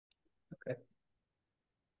Okay.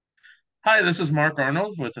 Hi, this is Mark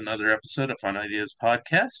Arnold with another episode of Fun Ideas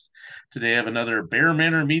Podcast. Today I have another Bear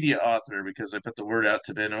Manor Media author because I put the word out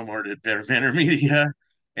to Ben Omar at Bear Manor Media.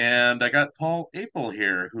 And I got Paul Apel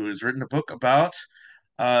here, who has written a book about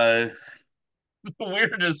uh, the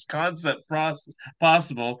weirdest concept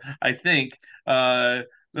possible, I think. The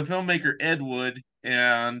filmmaker Ed Wood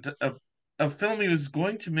and a film he was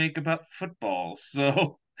going to make about football.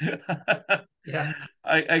 So Yeah.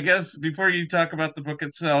 I guess before you talk about the book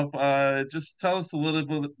itself, just tell us a little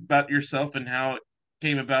bit about yourself and how it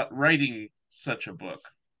came about writing such a book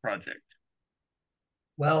project.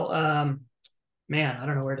 Well, man, I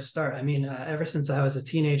don't know where to start. I mean, ever since I was a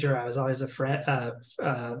teenager, I was always a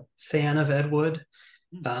fan of Ed Wood.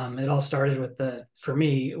 It all started for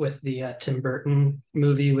me, with the Tim Burton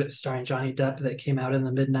movie starring Johnny Depp that came out in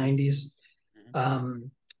the mid '90s. Mhm.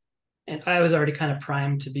 Um, and I was already kind of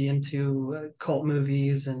primed to be into cult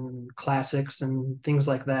movies and classics and things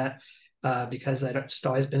like that, because I'd just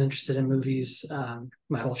always been interested in movies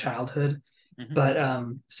my whole childhood. Mhm. But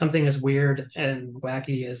something as weird and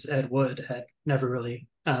wacky as Ed Wood had never really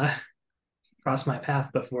crossed my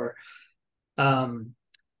path before. Um,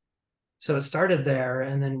 so it started there,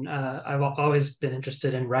 and then I've always been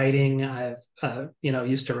interested in writing. I've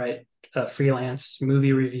used to write freelance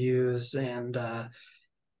movie reviews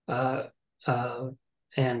uh, uh,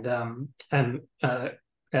 and I'm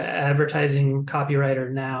advertising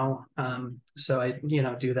copywriter now. So I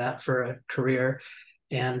do that for a career,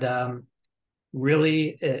 and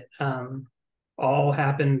really it all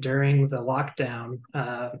happened during the lockdown,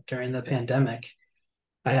 during the pandemic.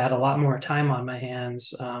 I had a lot more time on my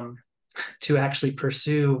hands to actually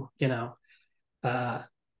pursue, uh,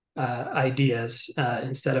 ideas,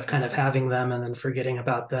 instead of kind of having them and then forgetting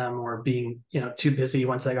about them, or being, too busy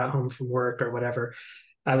once I got home from work or whatever.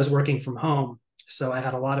 I was working from home, so I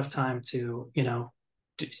had a lot of time to,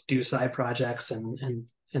 do side projects and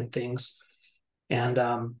things. And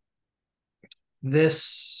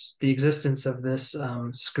the existence of this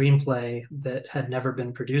screenplay that had never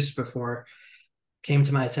been produced before came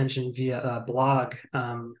to my attention via a blog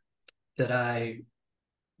that I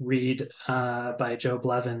read, by Joe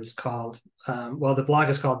Blevins, called, well, the blog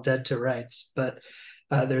is called Dead to Rights, but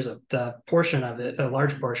there's the portion of it, a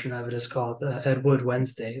large portion of it is called Ed Wood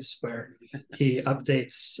Wednesdays, where he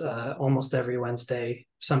updates almost every Wednesday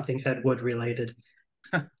something Ed Wood related.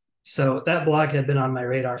 So that blog had been on my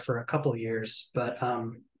radar for a couple years, but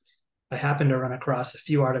I happened to run across a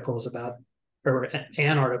few articles about, or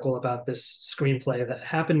an article about this screenplay that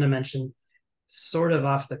happened to mention, sort of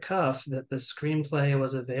off the cuff, that the screenplay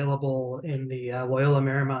was available in the Loyola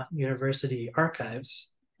Marymount University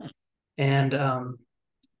archives. And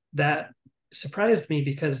that surprised me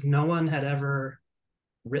because no one had ever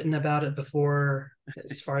written about it before.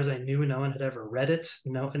 As far as I knew, no one had ever read it.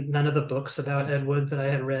 No, none of the books about Ed Wood that I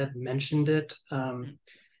had read mentioned it. And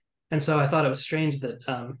so I thought it was strange that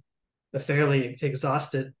a fairly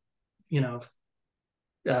exhausted, you know,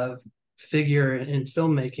 uh, figure in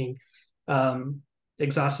filmmaking, um,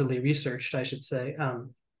 exhaustively researched, I should say,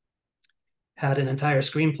 had an entire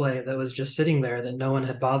screenplay that was just sitting there that no one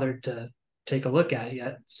had bothered to take a look at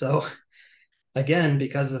yet. So again,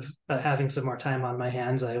 because of having some more time on my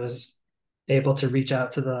hands, I was able to reach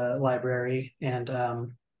out to the library, and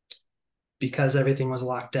because everything was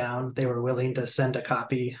locked down, they were willing to send a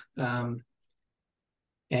copy.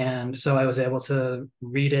 And so I was able to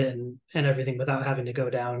read it and everything without having to go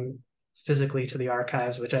down physically to the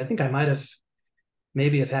archives, which I think I might have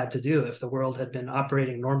maybe have had to do if the world had been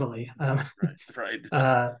operating normally. Right, right.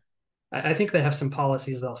 uh, I think they have some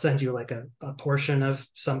policies. They'll send you like a portion of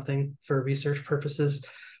something for research purposes.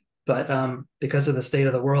 But because of the state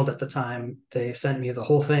of the world at the time, they sent me the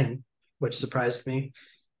whole thing, which surprised me.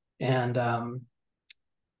 And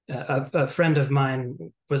a friend of mine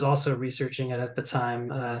was also researching it at the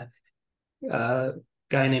time, a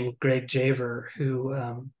guy named Greg Javer, who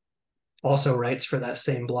also writes for that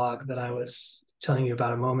same blog that I was telling you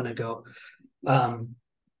about a moment ago. Um,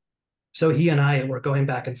 so he and I were going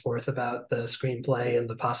back and forth about the screenplay and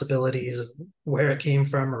the possibilities of where it came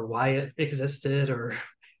from or why it existed, or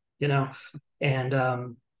you know.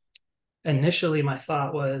 And initially, my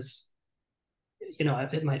thought was,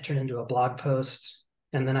 it might turn into a blog post,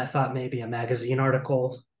 and then I thought maybe a magazine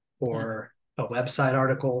article or a website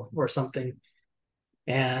article or something.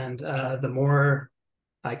 And the more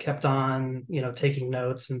I kept on, taking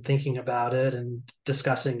notes and thinking about it and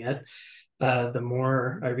discussing it, the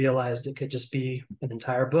more I realized it could just be an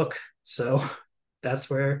entire book. So that's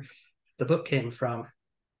where the book came from.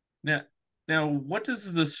 Now, now, what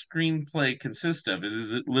does the screenplay consist of?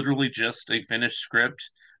 Is it literally just a finished script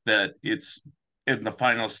that it's in the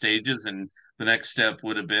final stages, and the next step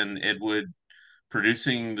would have been Ed Wood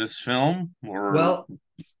producing this film, or Well,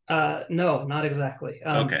 no, not exactly.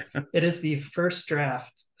 okay, It is the first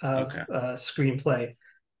draft of okay, screenplay,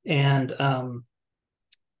 and um,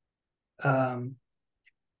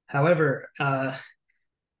 however,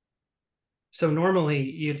 so normally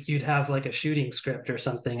you'd have like a shooting script or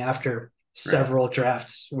something after right. several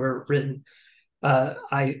drafts were written.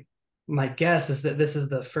 I My guess is that this is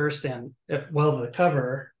the first, and well, the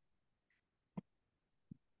cover.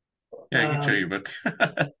 Yeah, I can show Um, your book.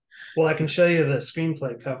 well, I can show you the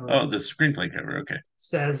screenplay cover. Oh, the screenplay cover. Okay,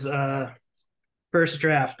 Says first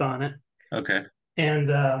draft on it, okay.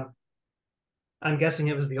 and I'm guessing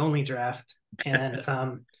it was the only draft. And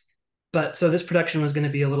but so this production was going to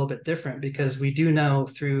be a little bit different because we do know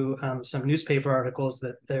through some newspaper articles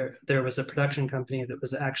that there was a production company that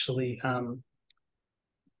was actually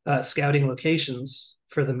scouting locations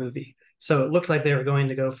for the movie. So it looked like they were going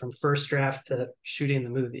to go from first draft to shooting the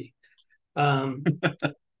movie. Um,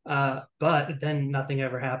 but then nothing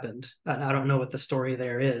ever happened. And I don't know what the story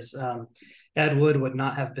there is. Ed Wood would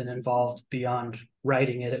not have been involved beyond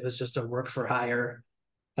writing it. It was just a work for hire.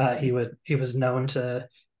 He was known to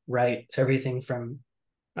write everything from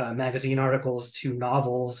magazine articles to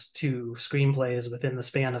novels to screenplays within the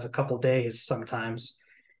span of a couple days sometimes.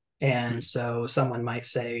 And so someone might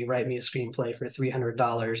say, write me a screenplay for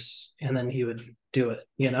 $300, and then he would do it,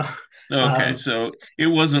 you know? Okay, Um, so it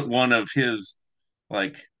wasn't one of his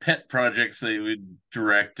like pet projects that he would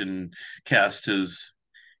direct and cast his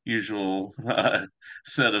usual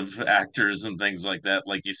set of actors and things like that,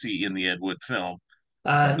 like you see in the Ed Wood film.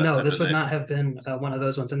 That no, type this of would thing. not have been one of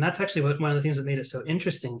those ones. And that's actually one of the things that made it so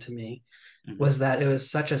interesting to me Hmm. was that it was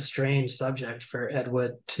such a strange subject for Ed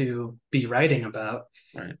Wood to be writing about.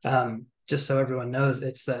 Right. Just so everyone knows,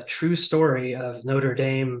 it's the true story of Notre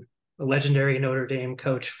Dame, legendary Notre Dame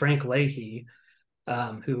coach Frank Leahy,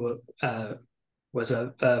 who was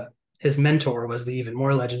his mentor was the even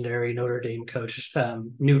more legendary Notre Dame coach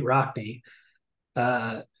Newt Rockne.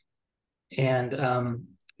 Uh, and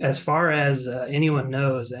as far as anyone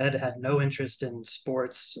knows, Ed had no interest in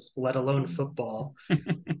sports, let alone football.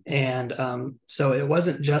 And so it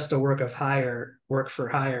wasn't just a work for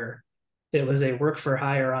hire. It was a work for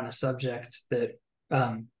hire on a subject that,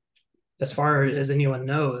 as far as anyone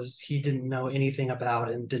knows, he didn't know anything about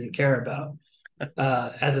and didn't care about,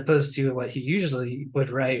 as opposed to what he usually would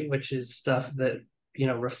write, which is stuff that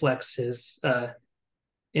reflects his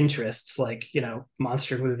interests, like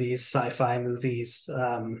monster movies, sci-fi movies,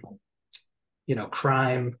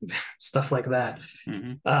 crime, stuff like that.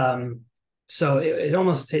 Hmm. Um, so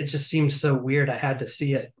it just seems so weird. I had to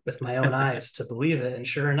see it with my own eyes to believe it. And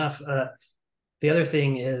sure enough, the other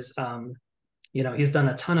thing is, he's done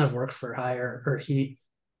a ton of work for hire, or he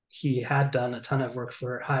had done a ton of work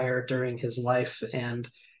for hire during his life, and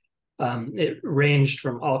it ranged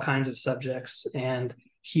from all kinds of subjects. And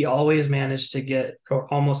he always managed to get,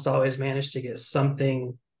 or almost always managed to get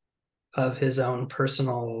something of his own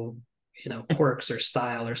personal, quirks or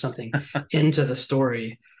style or something into the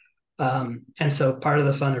story. And so part of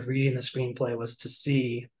the fun of reading the screenplay was to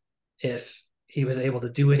see if he was able to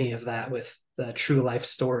do any of that with the true life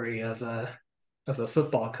story of a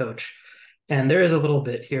football coach. And there is a little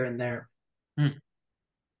bit here and there.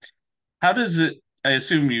 How does it? I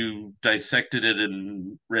assume you dissected it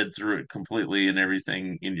and read through it completely and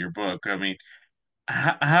everything in your book. I mean,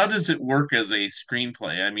 how does it work as a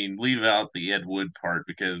screenplay? I mean, leave out the Ed Wood part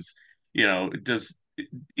because, does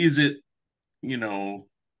is it, you know,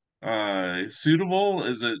 suitable?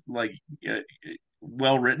 Is it like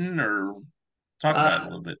well written, or talk about it a Uh,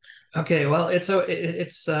 little bit? okay, well, it's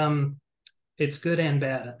good and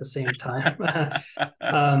bad at the same time.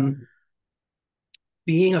 um,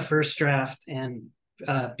 Being a first draft and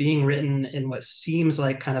being written in what seems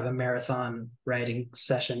like kind of a marathon writing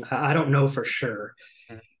session, I don't know for sure,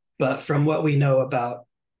 but from what we know about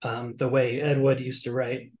the way Ed Wood used to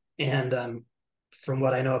write, and from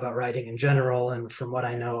what I know about writing in general, and from what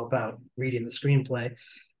I know about reading the screenplay,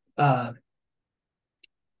 uh,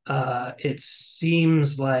 it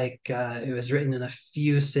seems like it was written in a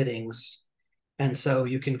few sittings. And so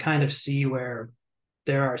you can kind of see where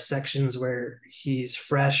there are sections where he's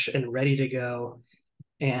fresh and ready to go,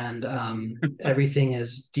 and everything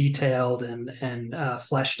is detailed and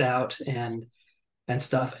fleshed out and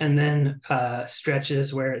stuff. And then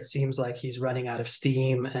stretches where it seems like he's running out of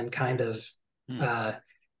steam and kind of Hmm. uh,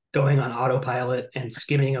 going on autopilot and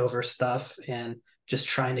skimming over stuff and just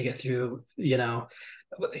trying to get through.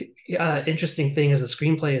 Interesting thing is the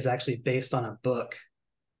screenplay is actually based on a book,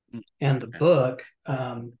 and the Okay. book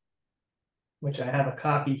which I have a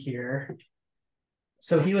copy here.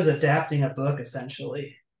 So he was adapting a book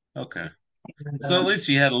essentially. Okay. And, So at least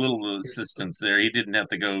he had a little here's the book. assistance there. He didn't have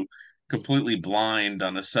to go completely blind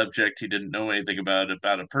on a subject he didn't know anything about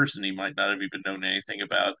a person he might not have even known anything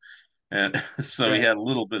about. And so he Right. had a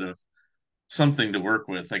little bit of something to work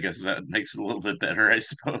with. I guess that makes it a little bit better, I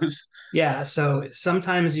suppose. Yeah. So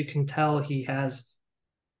sometimes you can tell he has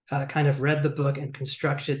kind of read the book and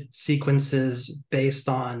constructed sequences based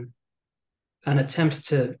on an attempt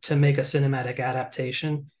to make a cinematic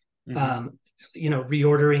adaptation. Hmm. Um,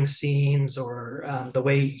 reordering scenes or the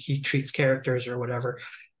way he treats characters or whatever.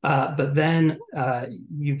 But then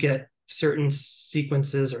you get certain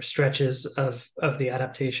sequences or stretches of the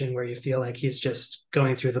adaptation where you feel like he's just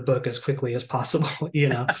going through the book as quickly as possible.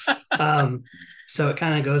 Um, so it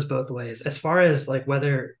kind of goes both ways. As far as like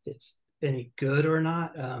whether it's any good or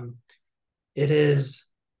not, it is.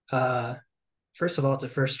 First of all, it's a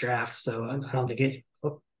first draft, so I don't think it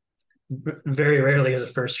very rarely is a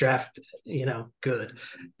first draft, good.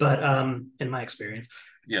 But in my experience,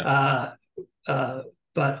 Yeah. uh, uh,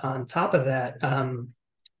 but on top of that,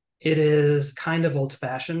 it is kind of old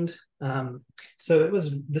fashioned. So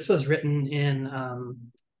this was written in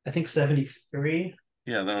I think 73.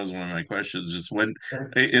 Yeah, that was one of my questions. Just when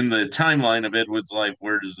in the timeline of Edward's life,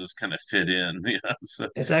 where does this kind of fit in? Yeah. So,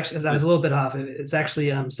 It's actually I was a little bit off. It's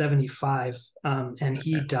actually 75, and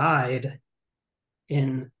he okay. died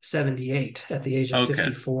in 78 at the age of Okay.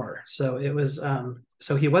 54. So it was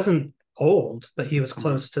so he wasn't old, but he was Hmm.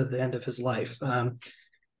 close to the end of his life.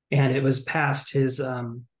 And it was past his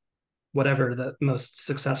whatever the most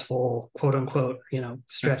successful quote unquote,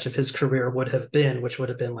 stretch of his career would have been, which would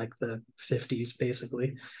have been like the 50s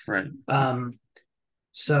basically. Right. Um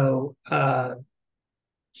so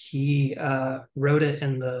he wrote it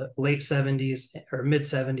in the late 70s or mid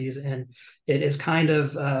 70s, and it is kind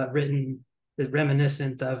of written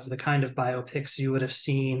reminiscent of the kind of biopics you would have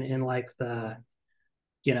seen in like the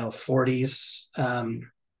 40s,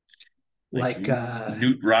 Like like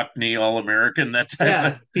Newt Rockney, All American, that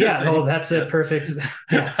type of yeah, oh, thing. that's a Yeah. perfect,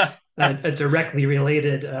 yeah, a directly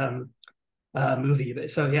related movie.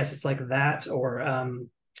 But so yes, it's like that, or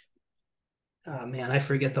oh man, I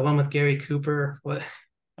forget the one with Gary Cooper. What?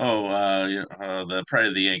 Oh, yeah, the Pride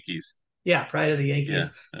of the Yankees. Yeah, Pride of the Yeah. Yankees,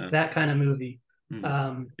 that kind of movie, Hmm.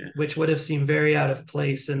 Yeah. which would have seemed very out of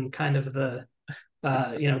place in kind of the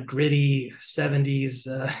gritty 70s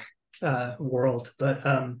world. But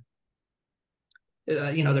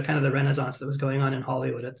they're kind of the renaissance that was going on in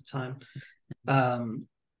Hollywood at the time. Um,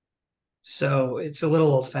 so it's a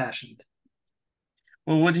little old fashioned.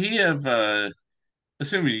 Well, would he have,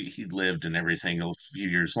 assuming he lived and everything a few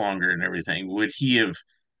years longer and everything, would he have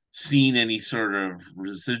seen any sort of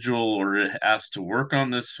residual or asked to work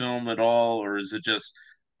on this film at all? Or is it just,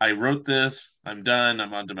 I wrote this, I'm done,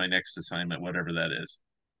 I'm on to my next assignment, whatever that is?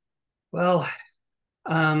 Well,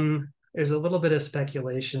 there's a little bit of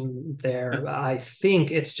speculation there. I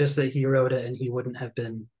think it's just that he wrote it and he wouldn't have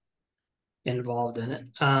been involved in it.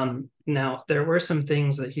 Now, there were some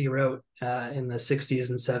things that he wrote in the 60s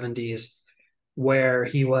and 70s where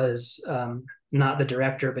he was not the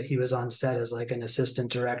director, but he was on set as like an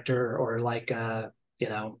assistant director or like you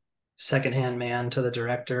know, secondhand man to the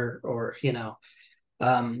director, or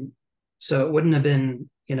um, so it wouldn't have been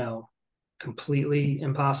completely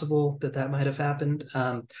impossible that that might have happened.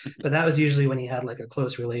 But that was usually when he had like a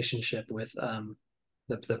close relationship with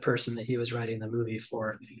the person that he was writing the movie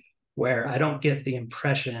for, where I don't get the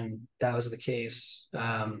impression that was the case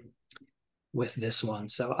with this one.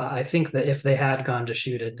 So I think that if they had gone to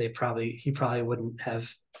shoot it, he probably wouldn't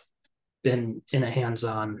have been in a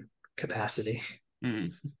hands-on capacity.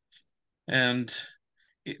 Mhm. And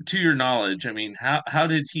to your knowledge, I mean, how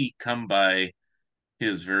did he come by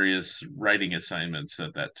his various writing assignments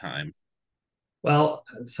at that time? Well,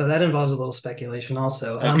 so that involves a little speculation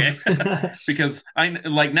also. Okay. Because I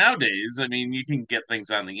like nowadays, I mean, you can get things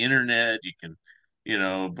on the internet, you can,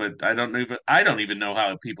 but I don't even know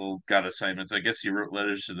how people got assignments. I guess you wrote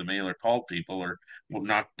letters to the mail or called people or well,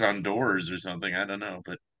 knocked on doors or something. I don't know,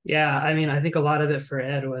 but Yeah, I mean, I think a lot of it for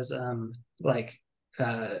Ed was like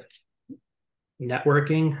uh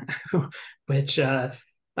networking, which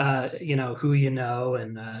who you know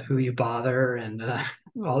and who you bother and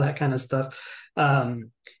all that kind of stuff.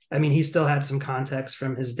 I mean, he still had some context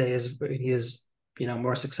from his days. He is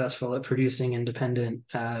more successful at producing independent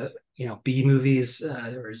B movies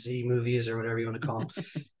or Z movies or whatever you want to call them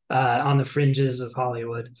on the fringes of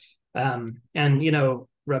Hollywood, and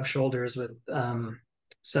rub shoulders with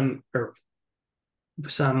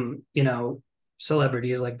some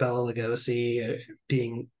celebrities like Bela Lugosi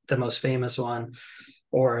being the most famous one.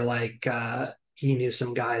 or like he knew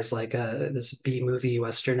some guys like this B movie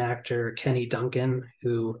Western actor Kenny Duncan,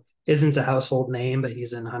 who isn't a household name, but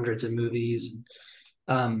he's in hundreds of movies.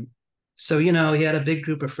 Um, so he had a big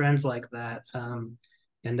group of friends like that, and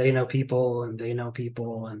they know people, and they know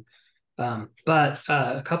people, and but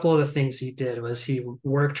a couple of the things he did was he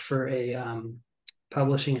worked for a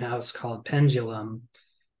publishing house called Pendulum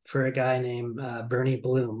for a guy named Bernie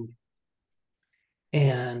Bloom.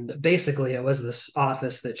 And basically, it was this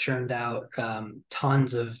office that churned out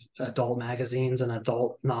tons of adult magazines and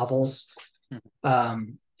adult novels.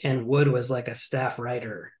 And Wood was like a staff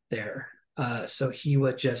writer there. So he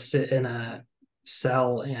would just sit in a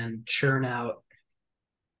cell and churn out,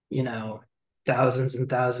 you know, thousands and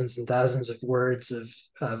thousands and thousands of words of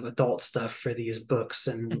adult stuff for these books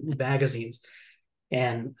and magazines.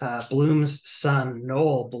 And Bloom's son,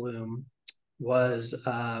 Noel Bloom, was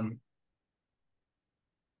kind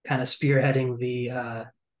of spearheading the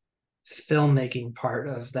filmmaking part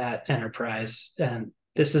of that enterprise. And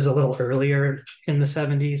this is a little earlier in the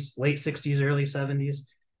 70s, late 60s, early 70s.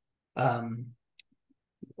 Um,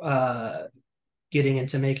 uh, Getting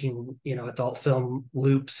into making, adult film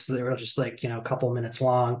loops that were just like, a couple minutes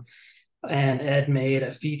long. And Ed made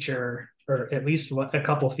a feature, or at least a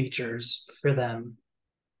couple features for them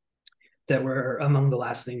that were among the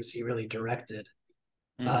last things he really directed.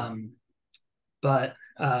 Mm-hmm. But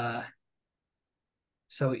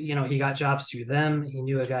So, he got jobs through them. He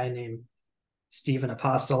knew a guy named Stephen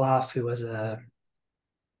Apostoloff, who was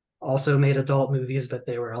also made adult movies, but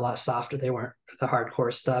they were a lot softer. They weren't the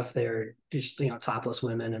hardcore stuff. They were just, topless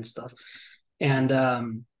women and stuff.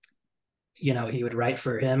 And, he would write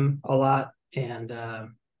for him a lot. And,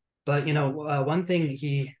 but, one thing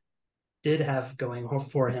he did have going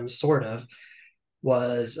for him, sort of,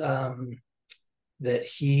 was that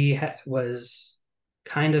he was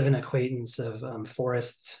kind of an acquaintance of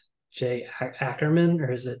Forrest J. Ackerman,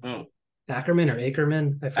 or is it Oh, Ackerman or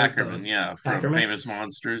Ackerman? I've heard both. Ackerman, yeah, from Ackerman. Famous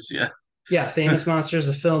Monsters, yeah. Yeah, Famous Monsters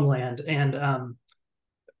of Filmland. And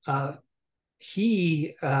uh,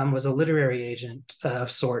 he was a literary agent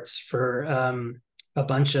of sorts for a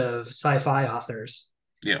bunch of sci-fi authors.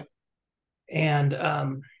 Yeah.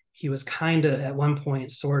 And he was kind of, at one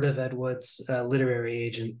point, sort of Ed Wood's literary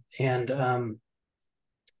agent. And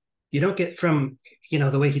you don't get from,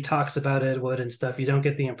 the way he talks about Ed Wood and stuff, you don't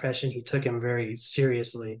get the impression he took him very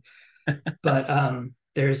seriously. But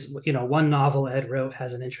there's, one novel Ed wrote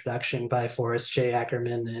has an introduction by Forrest J.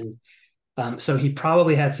 Ackerman. And so he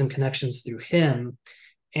probably had some connections through him.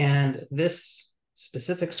 And this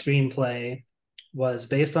specific screenplay was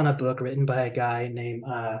based on a book written by a guy named,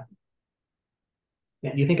 man,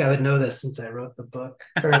 you think I would know this since I wrote the book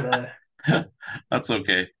or the, That's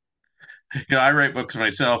okay. I write books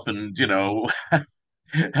myself, and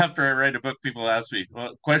after I write a book, people ask me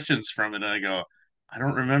questions from it, and I go, I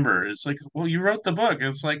don't remember. It's like, well, you wrote the book.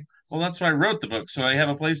 It's like, well, that's why I wrote the book, so I have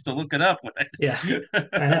a place to look it up when yeah, I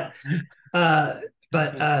I. know. Uh,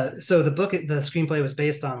 but so the screenplay was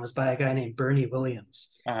based on was by a guy named Bernie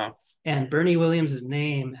Williams. Uh-huh. And Bernie Williams'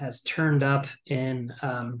 name has turned up in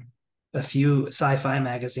a few sci-fi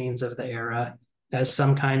magazines of the era as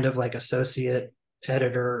some kind of like associate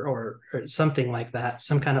editor or something like that,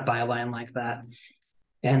 some kind of byline like that.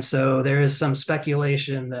 And so there is some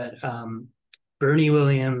speculation that Bernie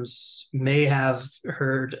Williams may have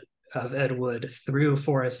heard of Ed Wood through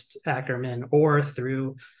Forrest Ackerman or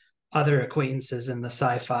through other acquaintances in the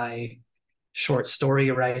sci-fi short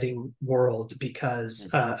story writing world, because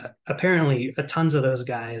apparently tons of those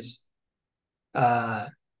guys uh,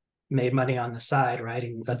 made money on the side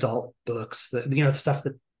writing adult books that, stuff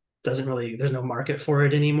that doesn't really, there's no market for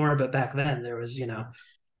it anymore. But back then there was, a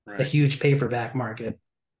Right. huge paperback market.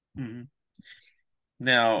 Mhm.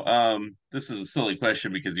 Now, this is a silly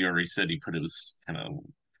question because you already said he put his kind of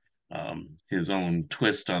his own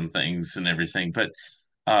twist on things and everything, but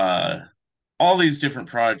uh, all these different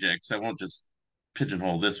projects, I won't just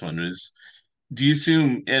pigeonhole this one, is do you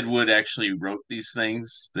assume Ed Wood actually wrote these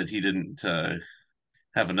things, that he didn't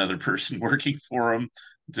have another person working for him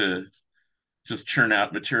to just churn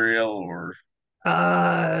out material, or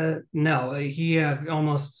No, he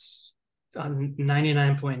almost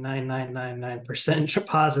 99.9999%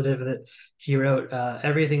 positive that he wrote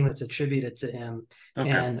everything that's attributed to him okay,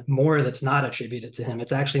 and more that's not attributed to him.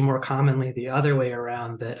 It's actually more commonly the other way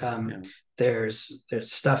around, that yeah, there's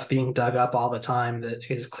stuff being dug up all the time that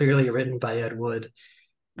is clearly written by Ed Wood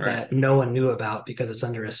right. that no one knew about because it's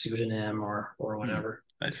under a pseudonym or Hmm, whatever.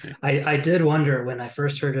 I see. I did wonder when I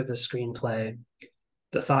first heard of the screenplay,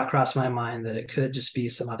 the thought crossed my mind that it could just be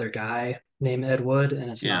some other guy named Ed Wood, and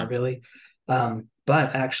it's Yeah. not really.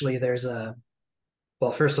 But actually, there's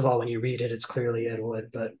well, first of all, when you read it, it's clearly Ed Wood,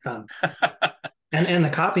 but and the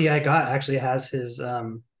copy I got actually has his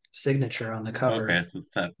signature on the cover. Okay,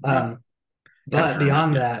 that would Um, but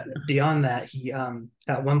confirm it. Yeah. beyond that, he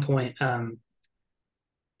at one point there's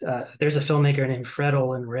a filmmaker named Fred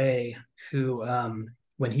Olen Ray who,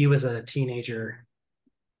 when he was a teenager,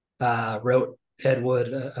 wrote Ed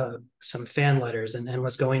Wood some fan letters and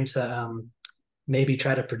was going to maybe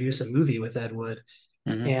try to produce a movie with Ed Wood.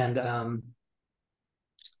 Hmm. And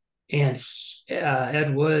and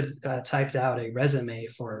Ed Wood typed out a resume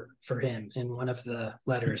for him in one of the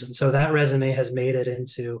letters, and so that resume has made it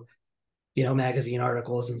into magazine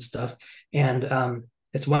articles and stuff. And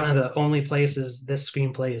it's one of the only places this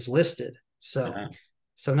screenplay is listed. So Uh-huh.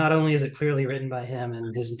 so not only is it clearly written by him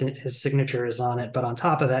and his signature is on it, but on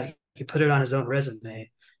top of that, he put it on his own resume,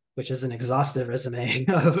 which is an exhaustive resume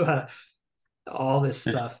of all this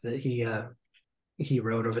stuff that he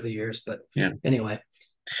wrote over the years. But Yeah. anyway,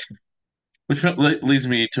 Which leads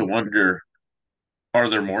me to wonder, are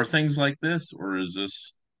there more things like this, or is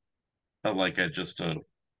this like a just a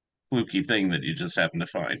fluky thing that you just happen to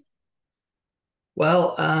find?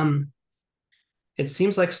 well, it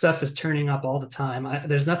seems like stuff is turning up all the time.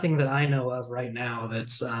 There's nothing that I know of right now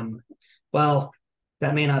that's well,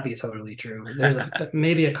 that may not be totally true. There's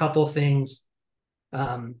maybe a couple things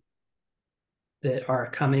um, that are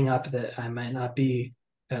coming up that I might not be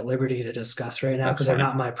at liberty to discuss right now That's because they're fine.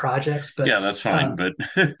 not my projects. Yeah, that's fine. But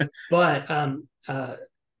But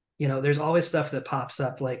there's always stuff that pops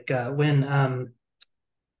up, like when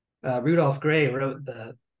Rudolph Gray wrote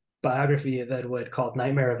the biography of Ed Wood called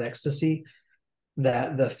Nightmare of Ecstasy,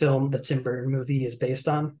 that the film, the Tim Burton movie, is based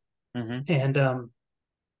on. Mhm. And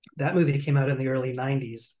that movie came out in the early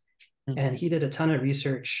 90s. And he did a ton of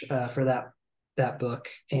research for that book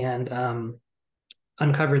and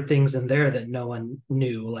uncovered things in there that no one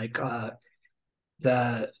knew, like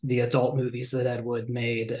the adult movies that Ed Wood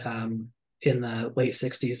made in the late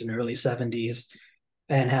 60s and early 70s,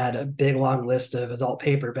 and had a big long list of adult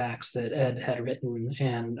paperbacks that Ed had written.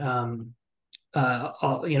 And a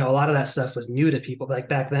lot of that stuff was new to people. Like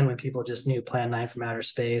back then, when people just knew Plan 9 from Outer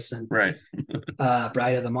Space and right.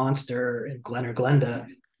 Bride of the Monster and Glen or Glenda,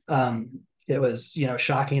 it was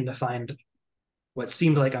shocking to find what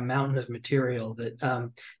seemed like a mountain of material that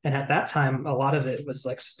and at that time a lot of it was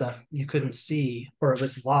like stuff you couldn't see, or it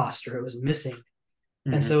was lost, or it was missing.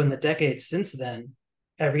 And Hmm. so in the decades since then,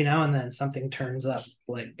 every now and then something turns up,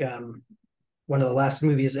 like one of the last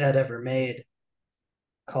movies Ed ever made,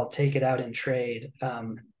 called Take It Out in Trade,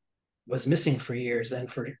 was missing for years.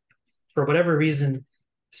 And for whatever reason,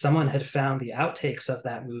 someone had found the outtakes of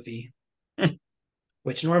that movie,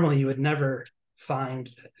 which normally you would never find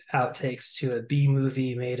outtakes to a B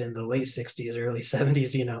movie made in the late 60s, early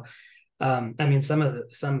 70s. I mean,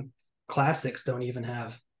 some classics don't even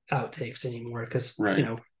have outtakes anymore because, Right.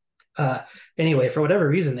 anyway, for whatever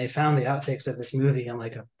reason, they found the outtakes of this movie in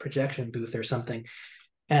like a projection booth or something.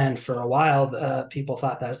 And for a while, people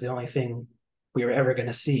thought that was the only thing we were ever going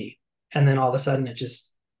to see. And then all of a sudden, it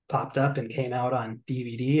just popped up and came out on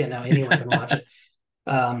DVD, and now anyone can watch it.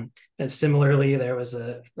 And similarly, there was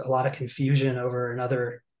a lot of confusion over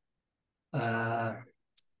another uh,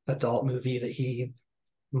 adult movie that he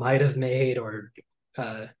might have made, or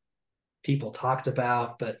uh, people talked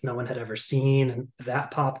about, but no one had ever seen, and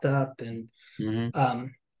that popped up. And Hmm.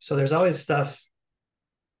 so there's always stuff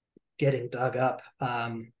getting dug up.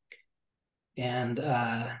 And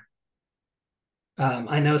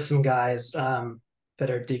I know some guys that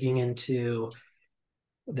are digging into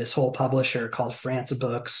this whole publisher called France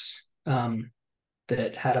Books,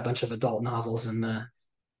 that had a bunch of adult novels in the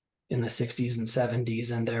 60s and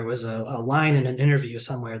 70s. And there was a line in an interview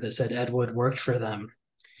somewhere that said Ed Wood worked for them.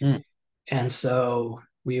 Mm. And so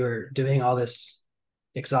we were doing all this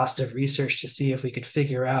exhaustive research to see if we could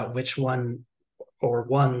figure out which one or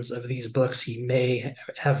ones of these books he may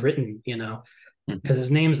have written, because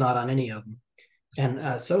his name's not on any of them.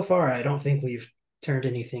 And so far, I don't think we've turned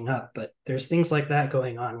anything up, but there's things like that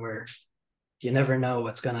going on where you never know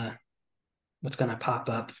what's gonna pop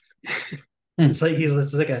up. Hmm. It's like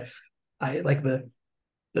I like the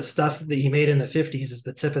stuff that he made in the 50s is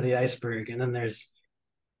the tip of the iceberg, and then there's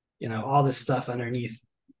all this stuff underneath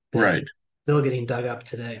that Right. still getting dug up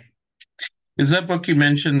today. Is that book you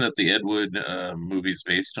mentioned that the Ed Wood movie's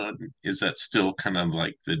based on, is that still kind of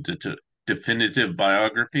like the definitive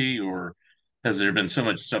biography, or has there been so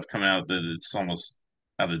much stuff come out that it's almost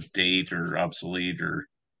out of date or obsolete or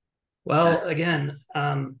Well, again,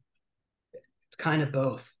 it's kind of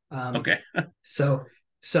both. okay. So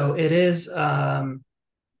so it is.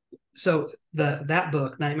 So that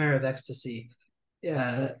book, Nightmare of Ecstasy,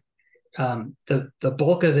 uh, The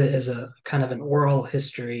bulk of it is a kind of an oral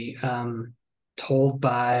history told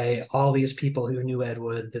by all these people who knew Ed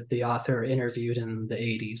Wood that the author interviewed in the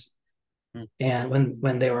 80s, Mm, and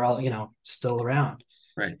when they were all still around.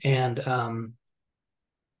 right. And um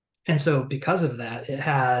and so because of that, it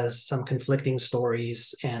has some conflicting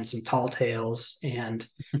stories and some tall tales, and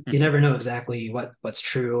you never know exactly what's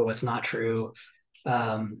true, what's not true.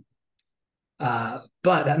 um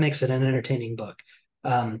but that makes it an entertaining book.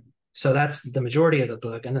 Um, so that's the majority of the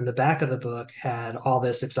book, and then the back of the book had all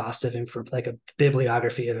this exhaustive info, like a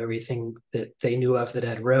bibliography of everything that they knew of that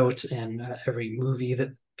Ed wrote, and every movie that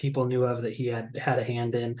people knew of that he had a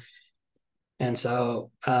hand in. And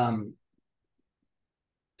so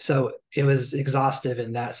it was exhaustive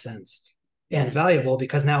in that sense, and Mm, valuable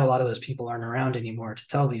because now a lot of those people aren't around anymore to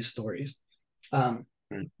tell these stories. right.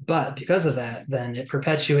 But because of that, then it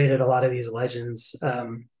perpetuated a lot of these legends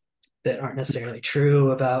that aren't necessarily true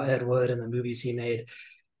about Ed Wood and the movies he made.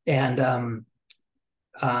 And um,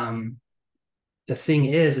 the thing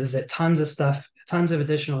is that tons of stuff, tons of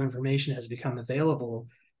additional information has become available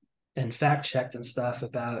and fact checked and stuff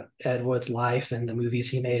about Ed Wood's life and the movies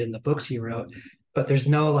he made and the books he wrote. But there's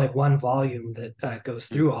no like one volume that goes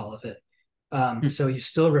Mm, through all of it. mm, So you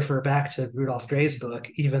still refer back to Rudolph Gray's book,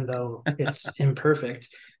 even though it's imperfect,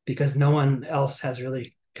 because no one else has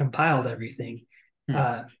really compiled everything. mm,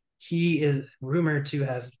 Uh, he is rumored to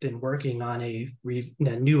have been working on a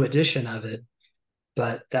new edition of it,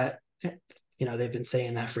 but that they've been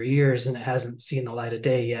saying that for years and it hasn't seen the light of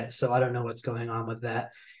day yet. So I don't know what's going on with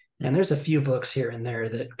that. mm, And there's a few books here and there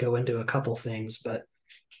that go into a couple things, but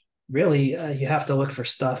really you have to look for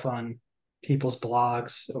stuff on people's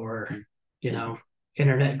blogs or mm, you mm. know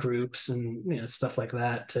internet groups and stuff like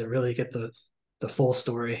that to really get the full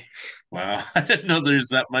story. Wow, I didn't know there's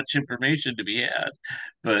that much information to be had,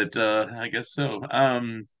 but I guess so.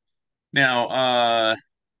 Now,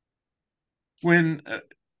 when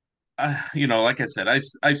like I said,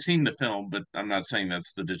 I've seen the film, but I'm not saying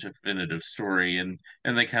that's the definitive story. And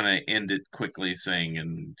they kind of end it quickly, saying,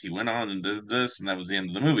 "And he went on and did this, and that was the end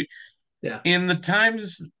of the movie." Yeah. In the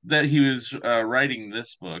times that he was writing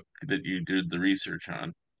this book that you did the research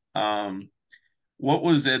on, um, what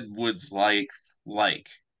was Ed Wood's life like,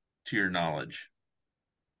 to your knowledge?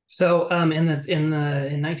 So in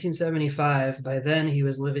 1975, by then he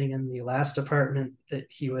was living in the last apartment that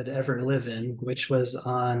he would ever live in, which was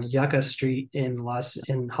on Yucca Street in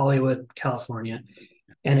Hollywood, California.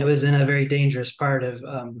 And it was in a very dangerous part of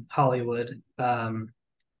Hollywood.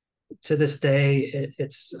 To this day,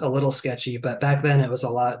 it's a little sketchy, but back then it was a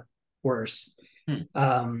lot worse. Hmm.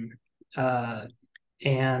 Um, uh,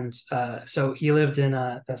 and So he lived in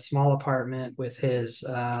a small apartment with his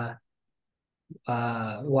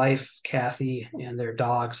wife, Kathy, and their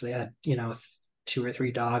dogs. They had, two or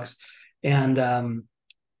three dogs. And,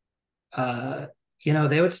 uh,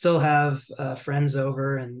 they would still have friends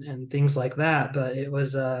over and things like that, but it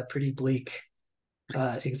was a pretty bleak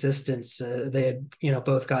existence. They had,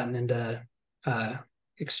 both gotten into uh,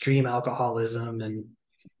 extreme alcoholism and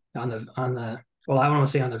well, I don't want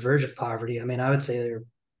to say on the verge of poverty. I mean, I would say they're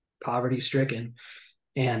poverty stricken,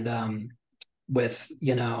 and with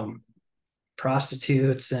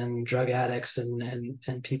prostitutes and drug addicts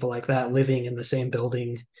and people like that living in the same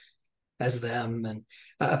building as them. And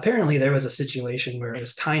apparently there was a situation where it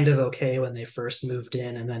was kind of okay when they first moved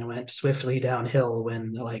in, and then went swiftly downhill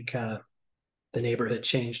when the neighborhood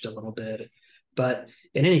changed a little bit. But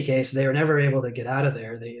in any case, they were never able to get out of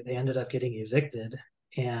there. They ended up getting evicted,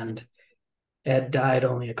 and Ed died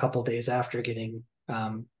only a couple days after getting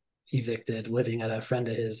evicted, living at a friend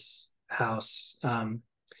of his house. And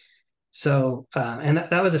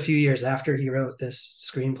that was a few years after he wrote this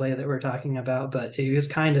screenplay that we're talking about, but he was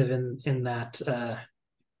kind of in that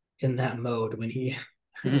mode when he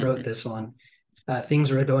wrote Mhm. this one.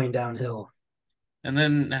 Things were going downhill. And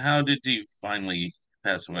then how did he finally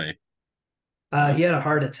pass away? Uh, He had a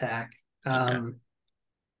heart attack, okay. um,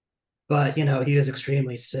 but he was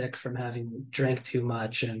extremely sick from having drank too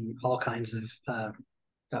much and all kinds of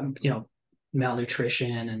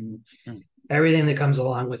malnutrition and Mm, everything that comes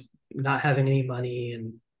along with not having any money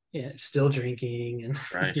and still drinking and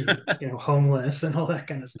right. being homeless and all that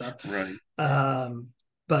kind of stuff. Right. Um,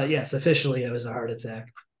 but yes, officially it was a heart attack.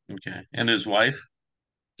 Okay. And his wife?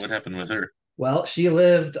 What happened with her? Well, she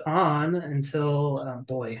lived on until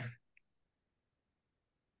boy,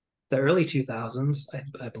 the early 2000s,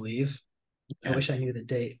 I believe. I Okay. wish I knew the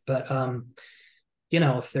date, but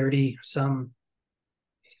 30 some,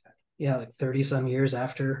 yeah, like 30 some years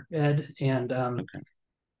after Ed, and Okay.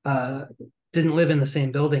 uh, didn't live in the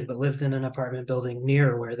same building, but lived in an apartment building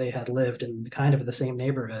near where they had lived in kind of the same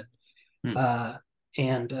neighborhood. Hmm. uh,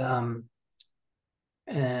 and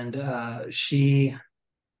she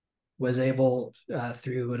was able,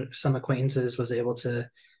 through some acquaintances, was able to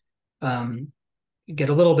um, get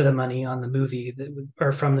a little bit of money on the movie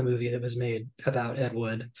or from the movie that was made about Ed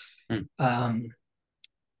Wood. Hmm.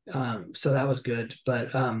 Um, so that was good,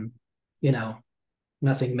 but you know,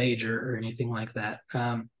 nothing major or anything like that.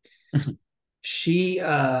 She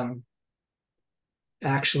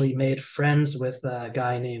actually made friends with a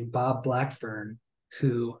guy named Bob Blackburn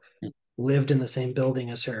who lived in the same building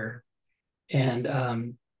as her,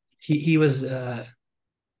 and he was. I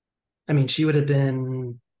mean, she would have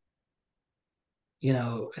been,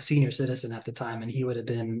 a senior citizen at the time, and he would have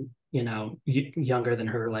been, younger than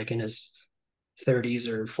her, like in his 30s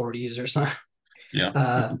or 40s or something. Yeah.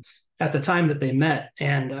 uh, at the time that they met.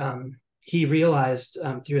 And he realized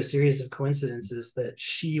through a series of coincidences that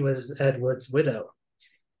she was Ed Wood's widow,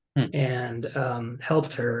 Hmm. and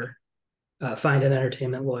helped her find an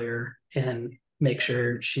entertainment lawyer and make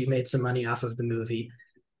sure she made some money off of the movie.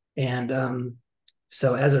 And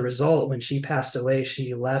so as a result, when she passed away,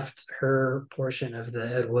 she left her portion of the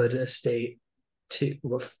Ed Wood estate, to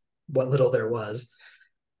what little there was,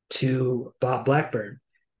 to Bob Blackburn.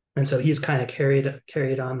 And so he's kind of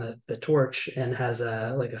carried on the torch, and has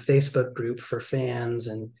a Facebook group for fans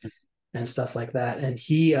and stuff like that. And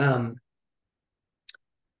he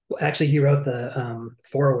actually he wrote the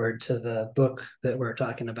foreword to the book that we're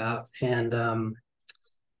talking about. And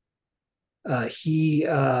he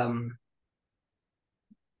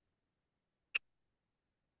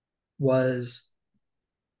was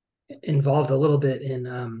involved a little bit in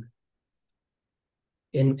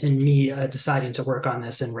me deciding to work on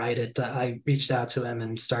this and write it. I reached out to him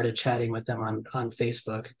and started chatting with him on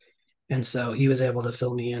Facebook, and so he was able to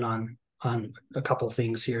fill me in on a couple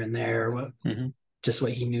things here and there, Hmm. just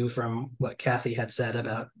what he knew from what Kathy had said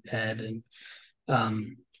about Ed,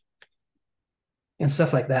 um, and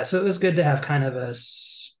stuff like that. So it was good to have kind of a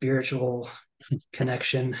spiritual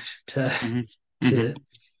connection to Hmm. Hmm. to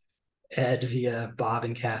Ed via Bob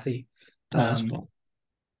and Kathy. Oh, that's Um, cool.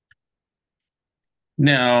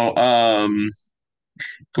 Now,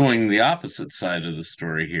 going the opposite side of the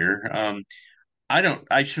story here,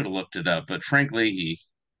 I should have looked it up, but Frank Leahy,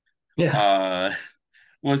 yeah, uh,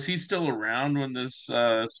 was he still around when this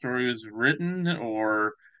story was written,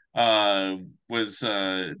 or uh, was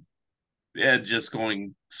Ed just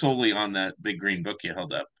going solely on that big green book you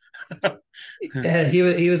held up?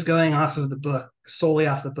 he was going off of the book, solely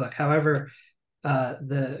off the book. However,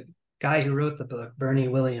 the guy who wrote the book, Bernie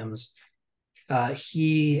Williams,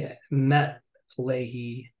 he met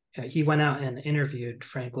Leahy. He went out and interviewed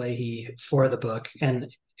Frank Leahy for the book, and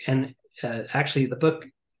actually the book.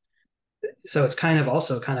 So it's kind of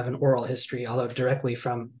also kind of an oral history, although directly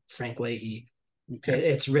from Frank Leahy. Okay.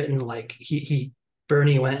 It's written like he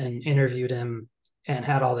Bernie went and interviewed him and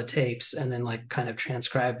had all the tapes, and then like kind of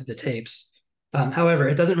transcribed the tapes. However,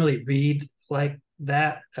 it doesn't really read like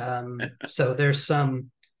that. So there's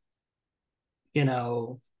some,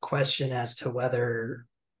 question as to whether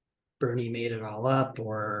Bernie made it all up,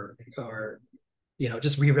 or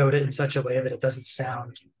just rewrote it in such a way that it doesn't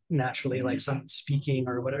sound naturally like someone speaking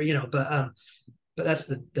or whatever, but that's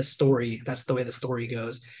the story. That's the way the story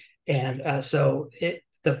goes. And so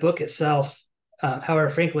the book itself, however,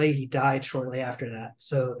 Frank Leahy died shortly after that.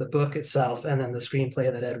 So the book itself and then the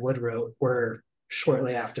screenplay that Ed Wood wrote were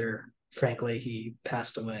shortly after Frank Leahy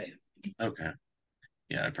passed away. Okay.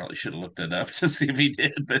 Yeah, I probably should have looked that up to see if he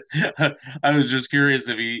did, but I was just curious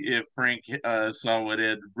if Frank saw what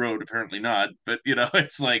Ed wrote. Apparently not, but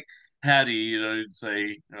it's like had he, he'd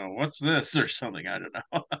say, oh, "What's this?" or something. I don't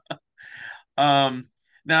know.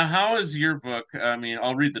 Now, how is your book? I mean,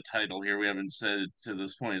 I'll read the title here. We haven't said it to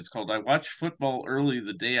this point. It's called "I Watched Football Early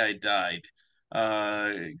the Day I Died."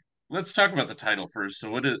 Uh, let's talk about the title first.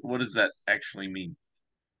 So, what does that actually mean?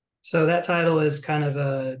 So that title is kind of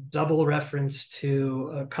a double reference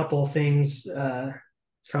to a couple things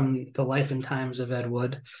from the life and times of Ed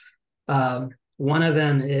Wood. One of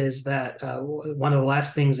them is that one of the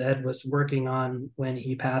last things Ed was working on when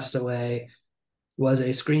he passed away was a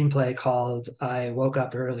screenplay called "I Woke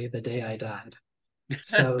Up Early the Day I Died."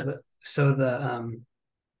 So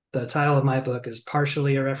the title of my book is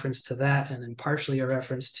partially a reference to that, and then partially a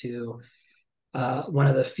reference to one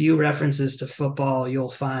of the few references to football you'll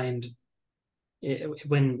find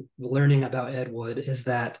when learning about Ed Wood, is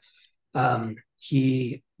that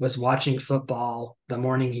he was watching football the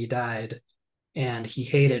morning he died, and he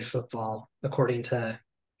hated football, according to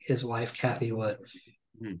his wife, Kathy Wood.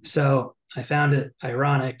 Hmm. So I found it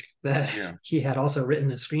ironic that Yeah. he had also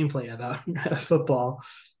written a screenplay about football.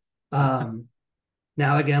 Um,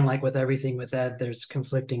 Now, again, like with everything with Ed, there's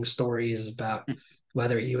conflicting stories about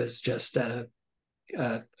whether he was just at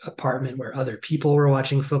a apartment where other people were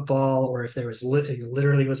watching football, or if there was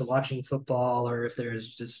literally was watching football, or if there was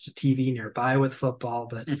just a TV nearby with football.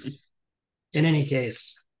 But in any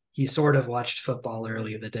case, he sort of watched football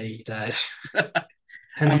early the day he died.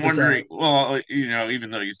 Hence I'm the wondering, title. well, even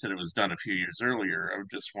though you said it was done a few years earlier, I'm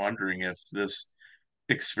just wondering if this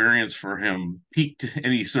experience for him piqued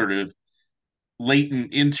any sort of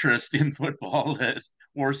latent interest in football that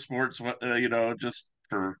or sports, just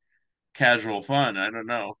for casual fun. I don't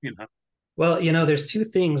know. Well, there's two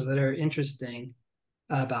things that are interesting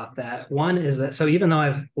about that. One is that, so even though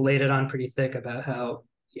I've laid it on pretty thick about how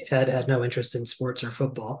Ed had no interest in sports or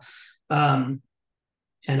football, um,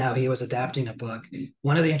 and how he was adapting a book,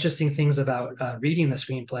 one of the interesting things about reading the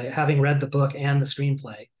screenplay, having read the book and the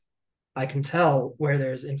screenplay, I can tell where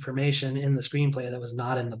there's information in the screenplay that was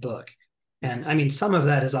not in the book. And I mean, some of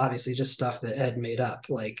that is obviously just stuff that Ed made up.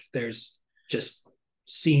 Like there's just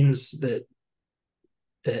scenes that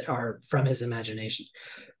are from his imagination.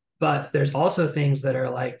 But there's also things that are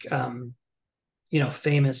like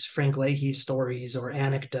famous Frank Leahy stories or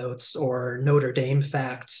anecdotes or Notre Dame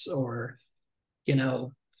facts or you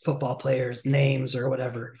know football players' names or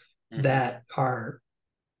whatever Hmm. that are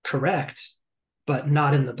correct, but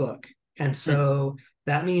not in the book. And so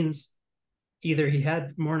that means either he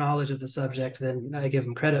had more knowledge of the subject than I give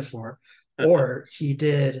him credit for, or he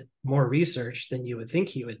did more research than you would think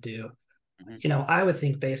he would do. I would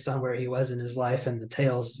think based on where he was in his life and the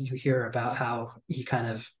tales you hear about how he kind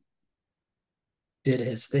of did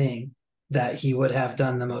his thing, that he would have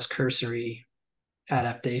done the most cursory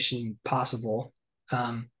adaptation possible.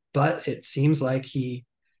 But it seems like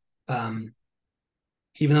um,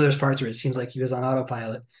 even though there's parts where it seems like he was on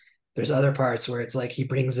autopilot, there's other parts where it's like he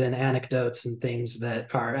brings in anecdotes and things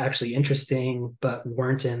that are actually interesting but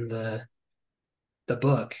weren't in the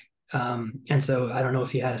book. And so I don't know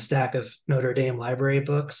if he had a stack of Notre Dame library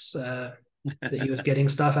books that he was getting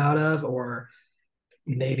stuff out of, or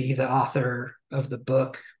maybe the author of the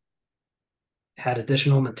book had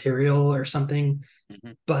additional material or something.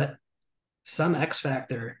 But some X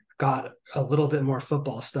Factor got a little bit more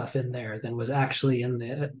football stuff in there than was actually in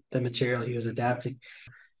the material he was adapting.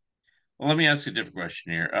 Well, let me ask you a different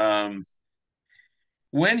question here.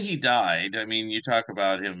 When he died, I mean, you talk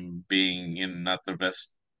about him being in not the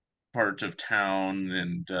best part of town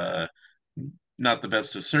and not the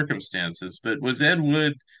best of circumstances, but was Ed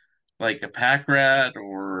Wood like a pack rat,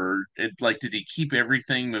 or did he keep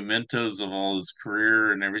everything, mementos of all his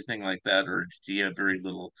career and everything like that, or did he have very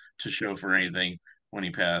little to show for anything when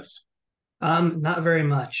he passed? Not very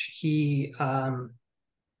much.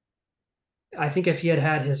 I think if he had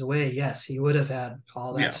had his way, yes, he would have had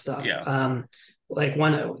all that Yeah, stuff. yeah. Like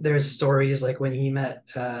there's stories like when he met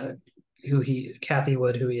Kathy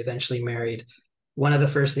Wood, who he eventually married. One of the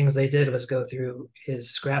first things they did was go through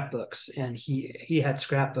his scrapbooks, and he had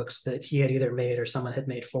scrapbooks that he had either made or someone had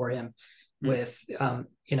made for him Hmm. with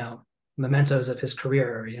mementos of his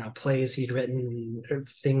career, plays he'd written, or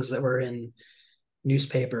things that were in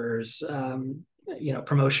newspapers,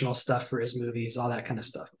 promotional stuff for his movies, all that kind of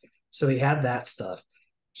stuff. So he had that stuff.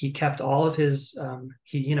 He kept all of his.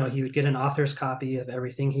 He would get an author's copy of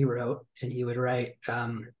everything he wrote, and he would write,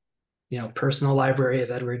 personal library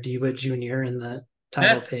of Edward D. Wood Jr. in the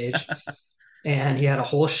title page. And he had a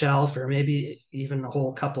whole shelf, or maybe even a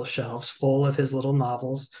whole couple shelves full of his little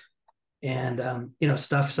novels and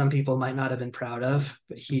stuff some people might not have been proud of,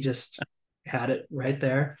 but he just had it right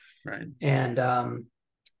there. Right. And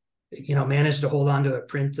managed to hold on to a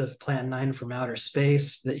print of Plan 9 from Outer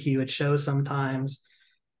Space that he would show sometimes.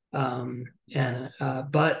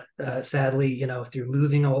 But sadly, through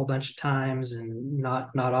moving a whole bunch of times and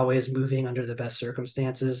not always moving under the best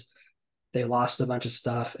circumstances, they lost a bunch of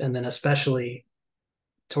stuff. And then especially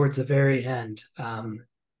towards the very end,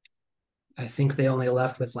 I think they only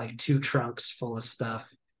left with like 2 trunks full of stuff,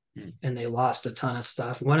 Hmm. and they lost a ton of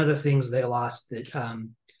stuff. One of the things they lost that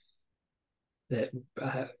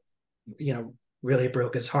uh, you know really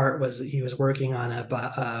broke his heart was that he was working on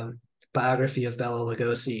a biography of Bela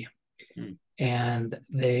Lugosi, Hmm. and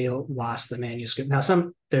they lost the manuscript. Now,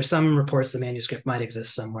 there's some reports the manuscript might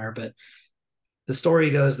exist somewhere, but the story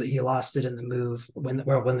goes that he lost it in the move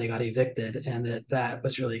when they got evicted, and that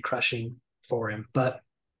was really crushing for him. But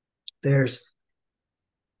there's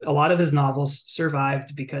a lot of his novels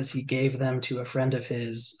survived because he gave them to a friend of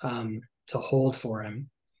his to hold for him.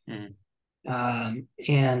 Hmm.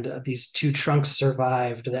 And these 2 trunks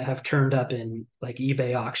survived that have turned up in like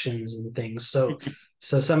eBay auctions and things. So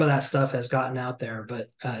So some of that stuff has gotten out there, but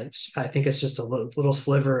I think it's just a little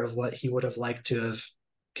sliver of what he would have liked to have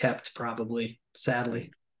kept, probably,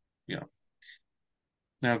 sadly. Yeah.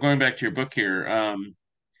 Now going back to your book here,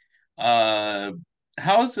 uh,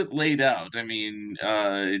 how is it laid out? I mean,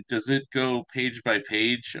 does it go page by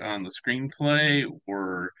page on the screenplay,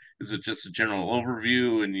 or is it just a general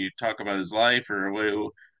overview and you talk about his life, or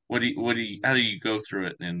how do you go through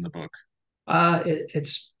it in the book?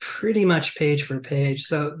 It's pretty much page for page.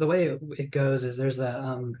 So the way it goes is there's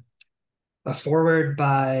a foreword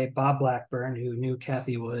by Bob Blackburn, who knew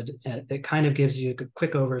Kathy Wood. And it kind of gives you a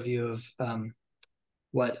quick overview of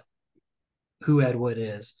what who Ed Wood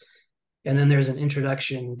is. And then there's an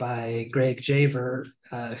introduction by Greg Javer,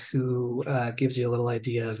 who gives you a little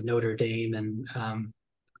idea of Notre Dame and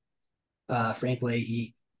Frank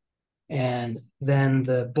Leahy. And then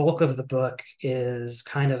the bulk of the book is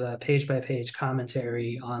kind of a page by page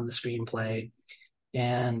commentary on the screenplay.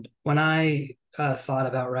 And when I thought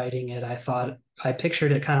about writing it, I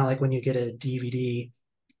pictured it kind of like when you get a DVD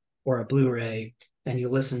or a Blu-ray and you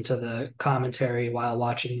listen to the commentary while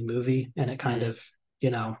watching the movie, and it kind Mm-hmm. of,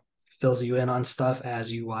 you know, fills you in on stuff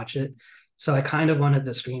as you watch it. So I kind of wanted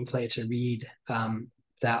the screenplay to read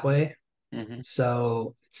that way. Mm-hmm.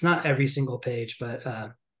 So it's not every single page, but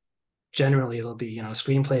generally it'll be,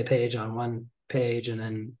 screenplay page on one page and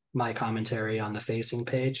then my commentary on the facing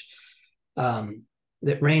page. Um,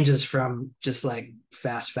 it ranges from just like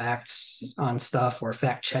fast facts on stuff or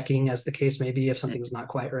fact checking, as the case may be, if something's not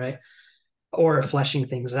quite right, or fleshing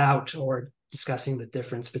things out, or discussing the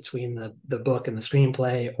difference between the book and the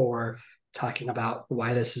screenplay, or talking about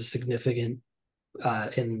why this is significant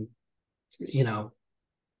in, you know,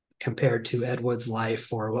 compared to Ed Wood's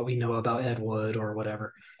life, or what we know about Ed Wood, or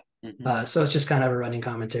whatever. Mm-hmm. So it's just kind of a running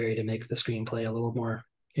commentary to make the screenplay a little more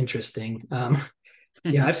interesting.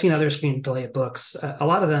 I've seen other screenplay books. A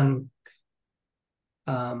lot of them,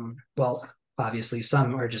 well, obviously,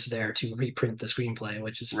 some are just there to reprint the screenplay,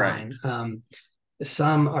 which is Right. fine.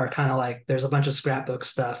 Some are kind of like there's a bunch of scrapbook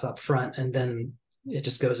stuff up front, and then it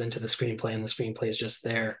just goes into the screenplay, and the screenplay is just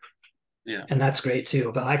there, Yeah. and that's great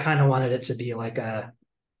too. But I kind of wanted it to be like a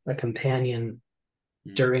companion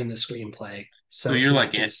Mm. during the screenplay, So so it's you're not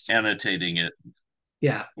like just annotating it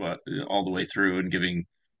yeah. what all the way through and giving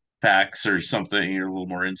facts or something, or a little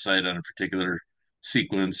more insight on a particular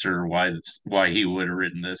sequence or why he would have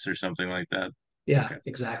written this or something like that. Yeah, Okay. Okay.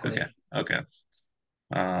 exactly. Okay.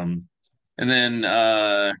 Um, and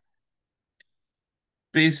then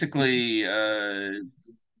basically,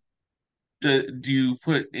 do you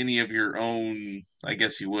put any of your own, I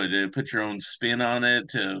guess you would, put your own spin on it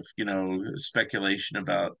to, speculation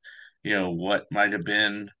about, what might have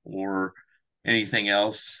been or anything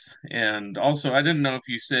else? And also, I didn't know if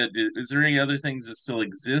you said, is there any other things that still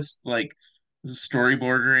exist, like the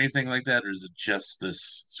storyboard or anything like that, or is it just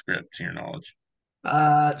this script to your knowledge?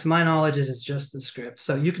 To my knowledge, it is just the script.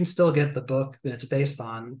 So you can still get the book that it's based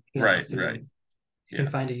on, Right, through, right. you can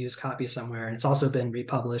Yeah. find a used copy somewhere. And it's also been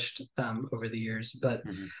republished over the years. But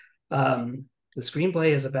Hmm. um, the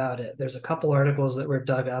screenplay is about it. There's a couple articles that were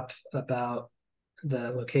dug up about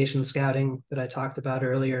the location scouting that I talked about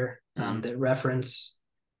earlier, Hmm. that reference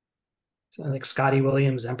like Scotty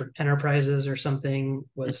Williams Enterprises or something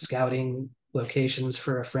was scouting locations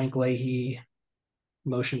for a Frank Leahy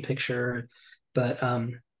motion picture. But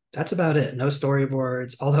that's about it. No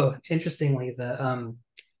storyboards. Although interestingly, the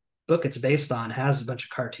book it's based on has a bunch of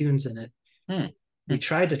cartoons in it. Hmm. We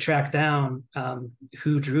tried to track down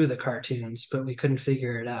who drew the cartoons, but we couldn't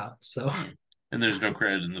figure it out. So, Hmm. And there's no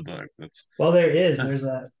credit in the book. That's well, there is. There's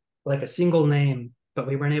a single name, but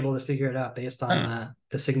we weren't able to figure it out based on huh,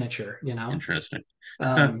 the signature. interesting.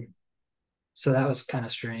 Um, so that was kind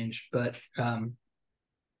of strange, but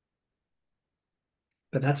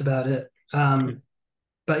that's about it.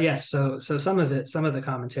 But yes, so some of the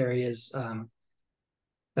commentary is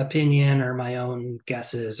opinion or my own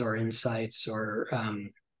guesses or insights, or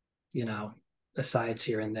you know asides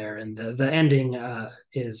here and there, and the ending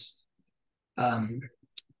is um,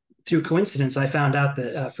 through coincidence I found out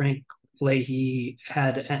that Frank Leahy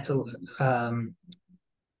had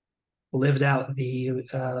lived out the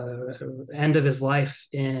end of his life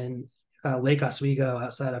in Lake Oswego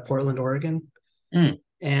outside of Portland, Oregon. Hmm.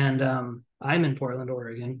 And I'm in Portland,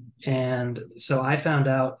 Oregon, and so I found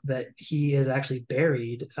out that he is actually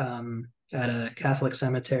buried at a Catholic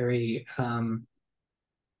cemetery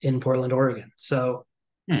in Portland, Oregon. So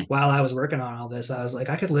Hmm. while I was working on all this, I was like,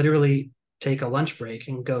 I could literally take a lunch break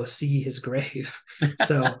and go see his grave.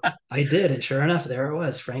 So I did, and sure enough, there it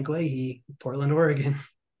was, Frank Leahy, Portland, Oregon.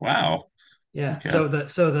 Wow. Yeah. Okay.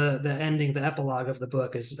 So the ending, the epilogue of the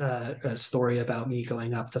book is a story about me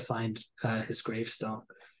going up to find his gravestone.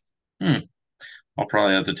 Hmm. I'll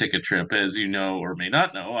probably have to take a trip. As you know or may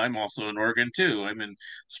not know, I'm also in Oregon too. I'm in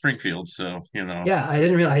Springfield, so Yeah, I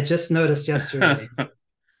didn't realize. I just noticed yesterday.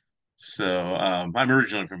 So I'm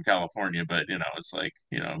originally from California, but it's like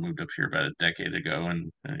I moved up here about a decade ago,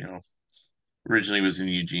 and originally was in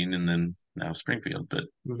Eugene, and then now Springfield. But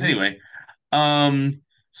Hmm. anyway, um,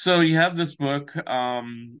 so you have this book.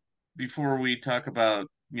 Before we talk about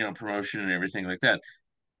promotion and everything like that,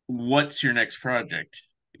 what's your next project?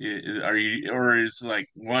 Are you, or is like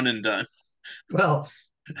one and done? Well,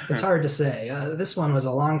 it's hard to say. This one was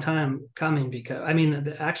a long time coming because, I mean,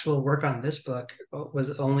 the actual work on this book was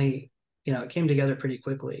only, it came together pretty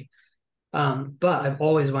quickly. But I've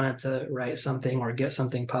always wanted to write something or get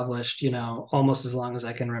something published, almost as long as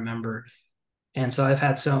I can remember. And so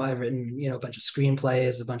I've written, a bunch of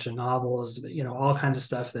screenplays, a bunch of novels, all kinds of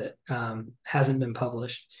stuff that hasn't been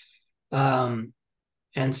published. Um,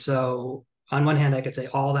 and so on one hand, I could say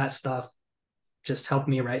all that stuff just helped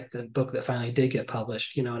me write the book that finally did get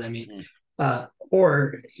published. You know what I mean?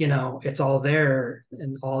 Or, it's all there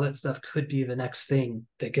and all that stuff could be the next thing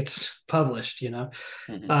that gets published,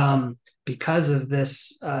 Mhm. um, because of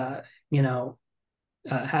this,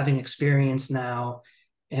 having experience now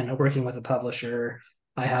and working with a publisher,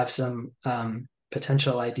 I have some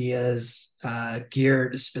potential ideas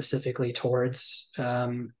geared specifically towards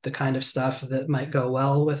the kind of stuff that might go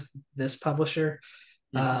well with this publisher.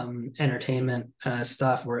 Mhm. Entertainment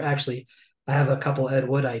stuff where actually I have a couple Ed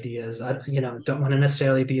Wood ideas. I, don't want to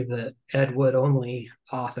necessarily be the Ed Wood only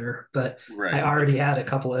author, but I Right. already had a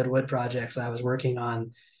couple Ed Wood projects I was working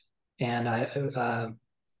on, and I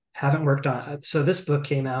haven't worked on. So this book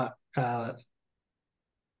came out,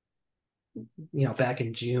 back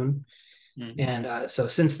in June, Mhm. and so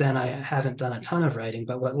since then I haven't done a ton of writing.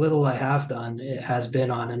 But what little I have done, it has been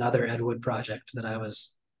on another Ed Wood project that I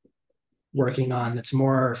was working on that's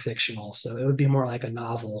more fictional. So it would be more like a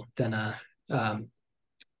novel than um,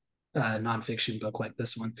 a nonfiction book like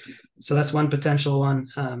this one. So that's one potential one.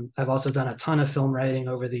 I've also done a ton of film writing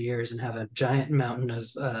over the years and have a giant mountain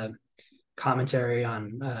of commentary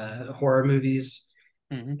on horror movies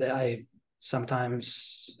Mhm. that I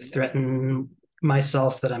sometimes threaten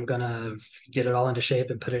myself that I'm gonna get it all into shape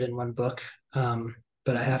and put it in one book.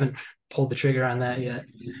 But I Mhm. haven't pulled the trigger on that yet.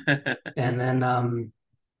 And then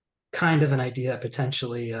kind of an idea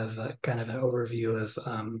potentially of kind of an overview of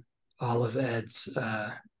all of Ed's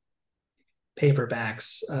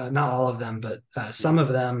paperbacks. Not all of them, but some of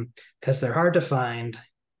them, because they're hard to find.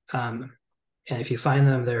 Um, and if you find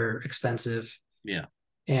them, they're expensive. Yeah.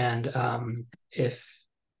 And if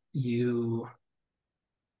you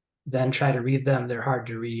then try to read them, they're hard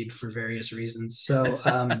to read for various reasons. So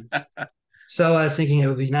I was thinking it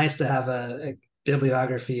would be nice to have a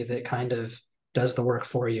bibliography that kind of does the work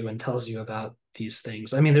for you and tells you about these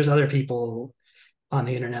things. I mean, there's other people on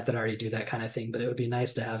the internet that already do that kind of thing, but it would be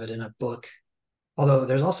nice to have it in a book. Although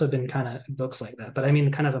there's also been kind of books like that, but I mean,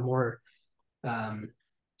 kind of um,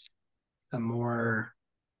 a more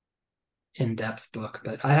in-depth book.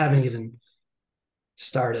 But I haven't even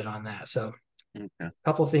started on that. So a Okay.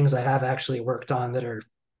 couple things I have actually worked on that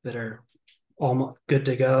are almost good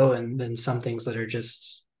to go, and then some things that are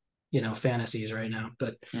just fantasies right now.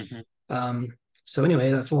 But Mhm. um, so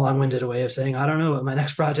anyway, that's a long-winded way of saying I don't know what my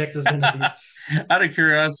next project is going to be. Out of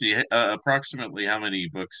curiosity, approximately how many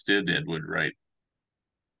books did Edward write?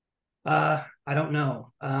 I don't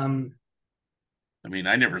know. I mean,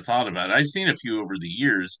 I never thought about it. I've seen a few over the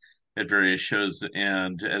years at various shows,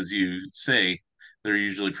 and as you say, they're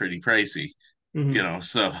usually pretty pricey, Mhm.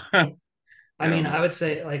 so I mean, um, I would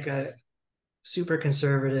say like a super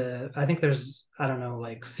conservative. I think there's, I don't know,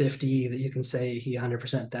 like 50 that you can say he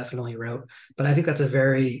 100% definitely wrote, but I think that's a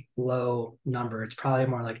very low number. It's probably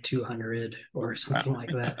more like 200 or wow. something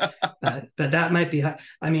like that. But that might be high.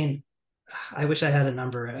 I mean, I wish I had a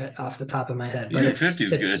number off the top of my head, but Even it's 50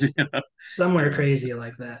 is good, it's somewhere yeah, crazy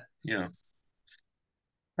like that. yeah.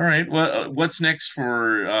 All right. Well, what's next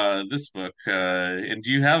for this book? And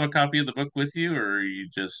do you have a copy of the book with you, or are you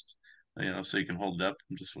just, so you can hold it up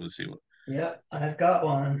and just want to see what? Yeah, I've got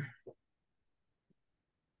one.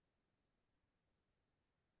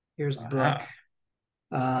 Here's the book.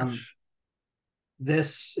 Aha. Um, Gosh.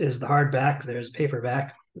 this is the hardback. There's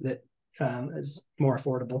paperback that is more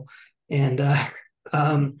affordable. And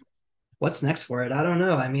what's next for it? I don't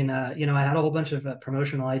know. I mean, I had a whole bunch of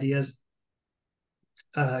promotional ideas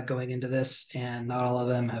going into this, and not all of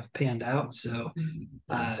them have panned out. So,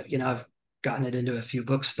 I've gotten it into a few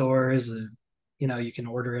bookstores. you can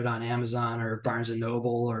order it on Amazon or Barnes and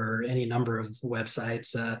Noble or any number of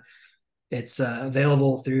websites. It's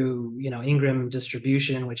available through, Ingram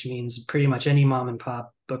distribution, which means pretty much any mom and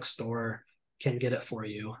pop bookstore can get it for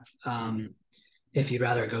you. Mhm. If you'd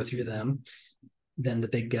rather go through them than the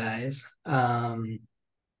big guys. But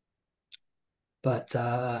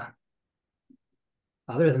other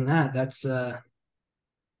than that, that's it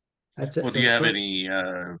Well, do for you the have book. any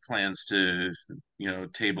plans to,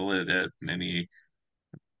 table it at any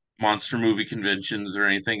monster movie conventions or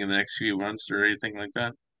anything in the next few months or anything like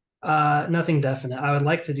that? Nothing definite. I would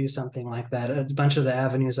like to do something like that. A bunch of the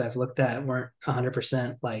avenues I've looked at weren't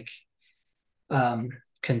 100% like um,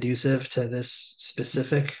 conducive to this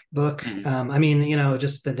specific book. Mhm. I mean,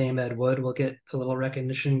 just the name Ed Wood will get a little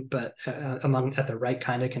recognition, but among at the right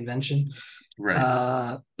kind of convention. Right.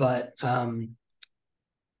 Uh, but um,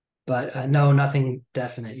 but no, nothing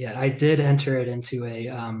definite yet. I did enter it into a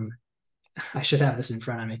I should have this in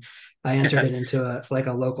front of me. I entered Yeah, it into a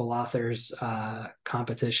local authors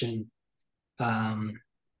competition. Um,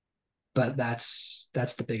 but that's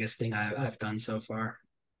the biggest thing I've done so far.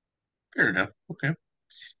 fair enough. Okay.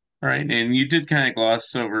 All right. And you did kind of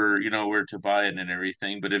gloss over, where to buy it and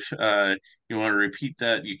everything, but if you want to repeat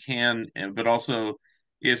that, you can. But also,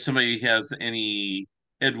 if somebody has any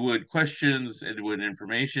Ed Wood questions, Ed Wood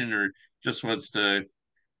information, or just wants to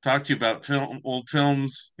talk to you about old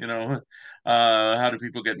films, how do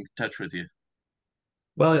people get in touch with you?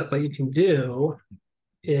 Well, what you can do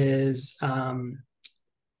is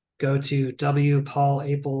go to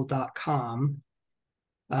wpaulapel.com.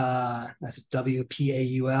 That's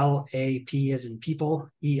WPAULAP as in people,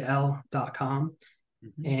 EL.com.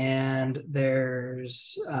 Mhm. And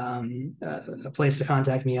there's a place to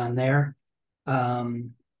contact me on there.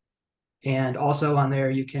 Um, and also on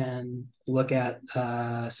there, you can look at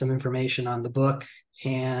some information on the book.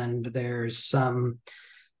 And there's some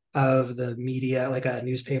of the media, like a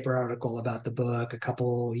newspaper article about the book, a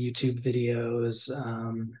couple YouTube videos,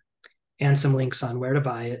 and some links on where to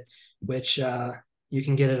buy it, which you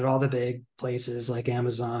can get it at all the big places like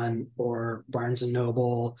Amazon or Barnes and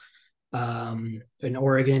Noble. In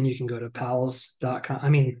Oregon, you can go to pals.com. I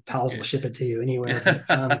mean, Pals will ship it to you anywhere,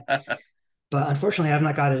 but unfortunately, I've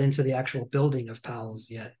not got it into the actual building of Pals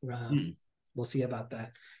yet. Hmm. We'll see about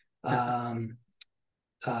that. Um,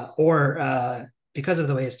 or because of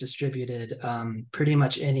the way it's distributed, pretty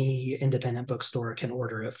much any independent bookstore can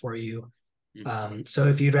order it for you. So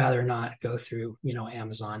if you'd rather not go through,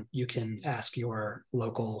 Amazon, you can ask your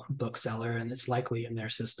local bookseller, and it's likely in their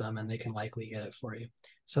system, and they can likely get it for you.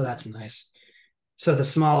 So that's nice. So the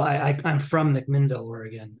small, I'm from McMinnville,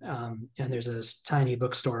 Oregon, and there's a tiny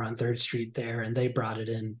bookstore on Third Street there, and they brought it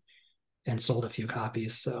in and sold a few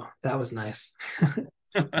copies. So that was nice.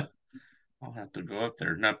 I'll have to go up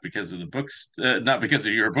there, not because of the books, not because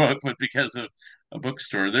of your book, but because of a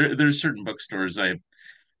bookstore. There's certain bookstores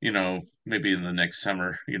maybe in the next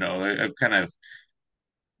summer, I've kind of,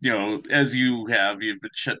 as you've been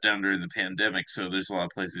shut down during the pandemic, so there's a lot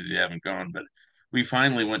of places you haven't gone. But we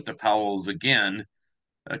finally went to Powell's again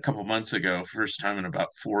a couple months ago, first time in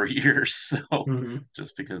about 4 years. So Mhm.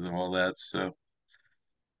 just because of all that, so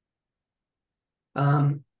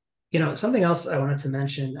Um, Something else I wanted to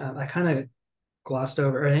mention, I kind of glossed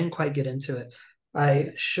over, or I didn't quite get into it.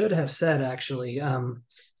 I should have said actually, and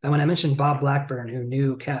when I mentioned Bob Blackburn, who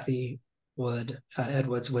knew Kathy Wood, Ed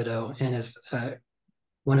Wood's widow, and is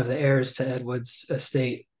one of the heirs to Ed Wood's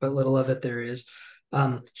estate, but little of it there is.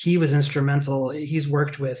 He was instrumental. He's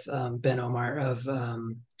worked with Ben Omar of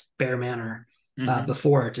Bear Manor hmm.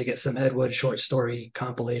 before to get some Ed Wood short story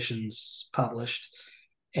compilations published.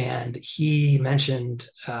 And he mentioned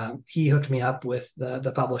he hooked me up with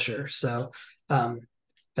the publisher. So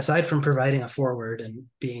aside from providing a forward and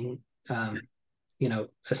being a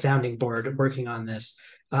sounding board working on this,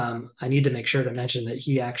 I need to make sure to mention that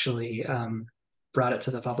he actually brought it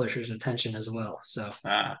to the publisher's attention as well. So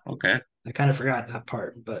Okay. I kind of forgot that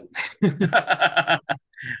part, but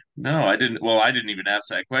No, I didn't. Well, I didn't even ask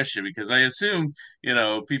that question because I assume,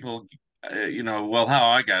 people, well, how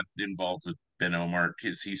I got involved with Ben Omar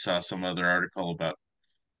is he saw some other article about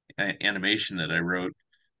animation that I wrote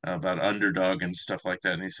about underdog and stuff like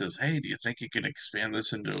that. And he says, "Hey, do you think you can expand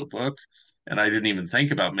this into a book?" And I didn't even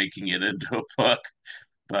think about making it into a book,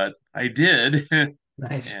 but I did.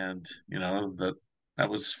 nice. And, that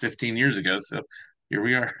was 15 years ago. So here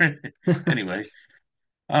we are. Anyway,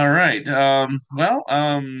 all right. I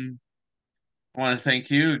want to thank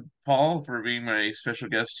you, Paul, for being my special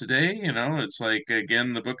guest today. It's like,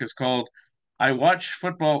 again, the book is called I Watched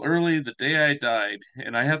Football Early the Day I Died.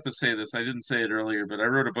 And I have to say this, I didn't say it earlier, but I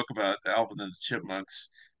wrote a book about Alvin and the Chipmunks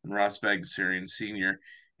and Ross Bagdasarian Sr.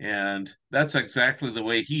 And that's exactly the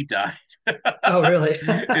way he died. Oh, really?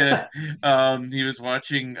 Yeah, he was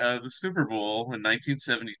watching the Super Bowl in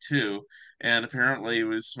 1972, and apparently he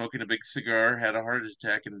was smoking a big cigar, had a heart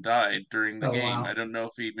attack, and died during the Oh, game. I wow. don't know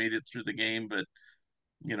if he made it through the game, but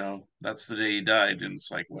that's the day he died, and it's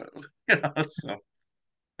like, whoa, So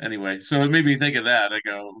anyway, so it made me think of that. I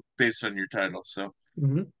go based on your title. So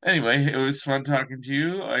Hmm. anyway, it was fun talking to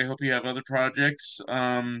you. I hope you have other projects.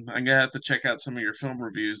 I'm gonna have to check out some of your film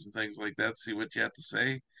reviews and things like that, see what you have to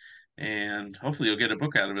say, and hopefully you'll get a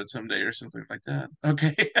book out of it someday or something like that.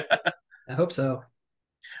 Okay. I hope so.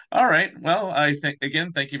 All right. Well, I think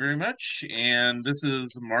again, thank you very much. And this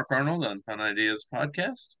is Mark Arnold on Fun Ideas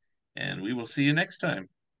Podcast, and we will see you next time.